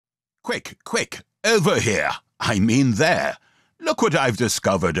Quick, quick, over here. I mean there. Look what I've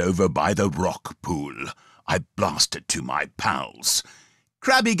discovered over by the rock pool. I blasted to my pals.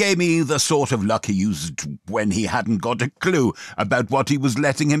 Krabby gave me the sort of luck he used when he hadn't got a clue about what he was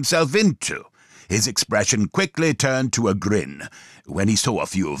letting himself into. His expression quickly turned to a grin when he saw a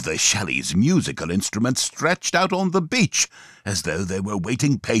few of the Shellie's musical instruments stretched out on the beach, as though they were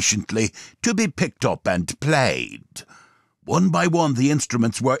waiting patiently to be picked up and played. One by one the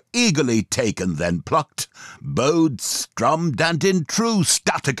instruments were eagerly taken, then plucked, bowed, strummed, and in true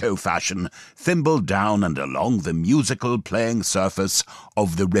staccato fashion, thimbled down and along the musical playing surface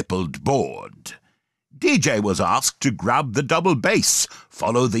of the rippled board. DJ was asked to grab the double bass,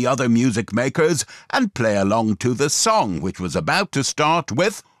 follow the other music makers, and play along to the song, which was about to start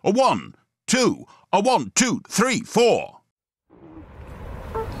with a 1, 2, a 1, 2, 3, 4.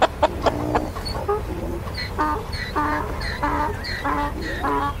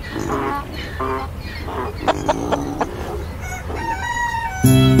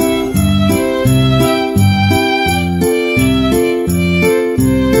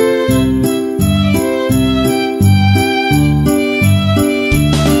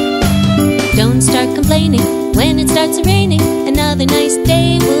 Don't start complaining when it starts raining. Another nice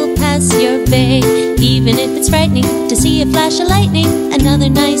day will pass your bay. Even if it's frightening to see a flash of lightning, another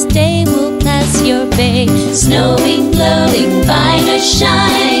nice day will pass your bay. Snowing, blowing, fine or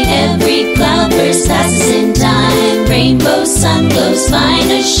shine, every cloudburst passes in time. Rainbow, sun glows,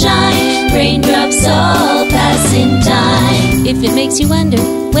 fine or shine, raindrops all pass in time. If it makes you wonder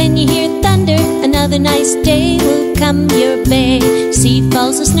when you hear thunder, another nice day will come your bay. See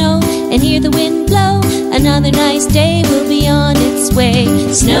falls of snow and hear the wind blow, another nice day will be on its way.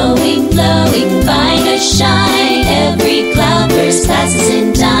 Snowing, blowing, fine or shine, every cloudburst passes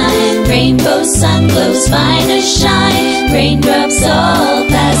in time. Rainbow, sun glows, fine or shine, raindrops all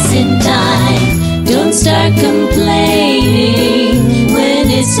pass in time. Don't start complaining when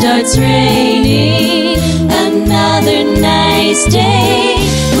it starts raining. Another nice day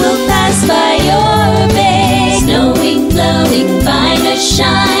will pass by your bay. Snowing, blowing, fine or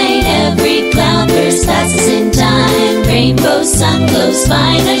shine, every cloudburst passes in time. Rainbow, sun glows,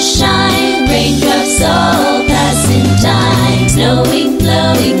 fine or shine, raindrops all pass in time. Snowing,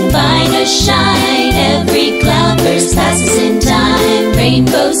 blowing, fine or shine, every cloudburst passes in time.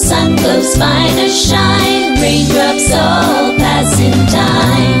 Rainbow, sun glows, fine or shine, raindrops all pass in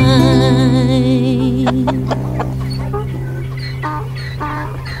time.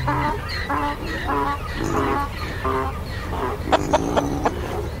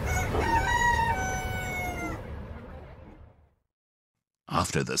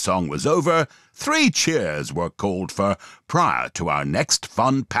 After the song was over, 3 cheers were called for prior to our next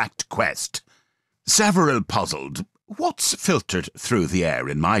fun-packed quest. Several puzzled what's filtered through the air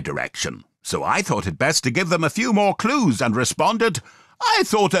in my direction, so I thought it best to give them a few more clues and responded, I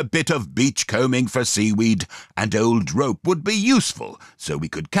thought a bit of beachcombing for seaweed and old rope would be useful so we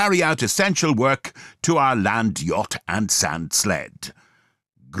could carry out essential work to our land yacht and sand sled.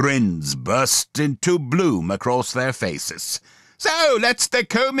 Grins burst into bloom across their faces. So, let's the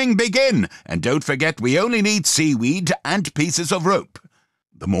combing begin, and don't forget we only need seaweed and pieces of rope.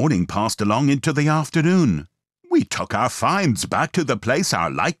 The morning passed along into the afternoon. We took our finds back to the place our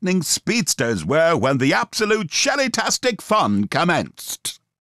lightning speedsters were when the absolute ShellieTastic fun commenced.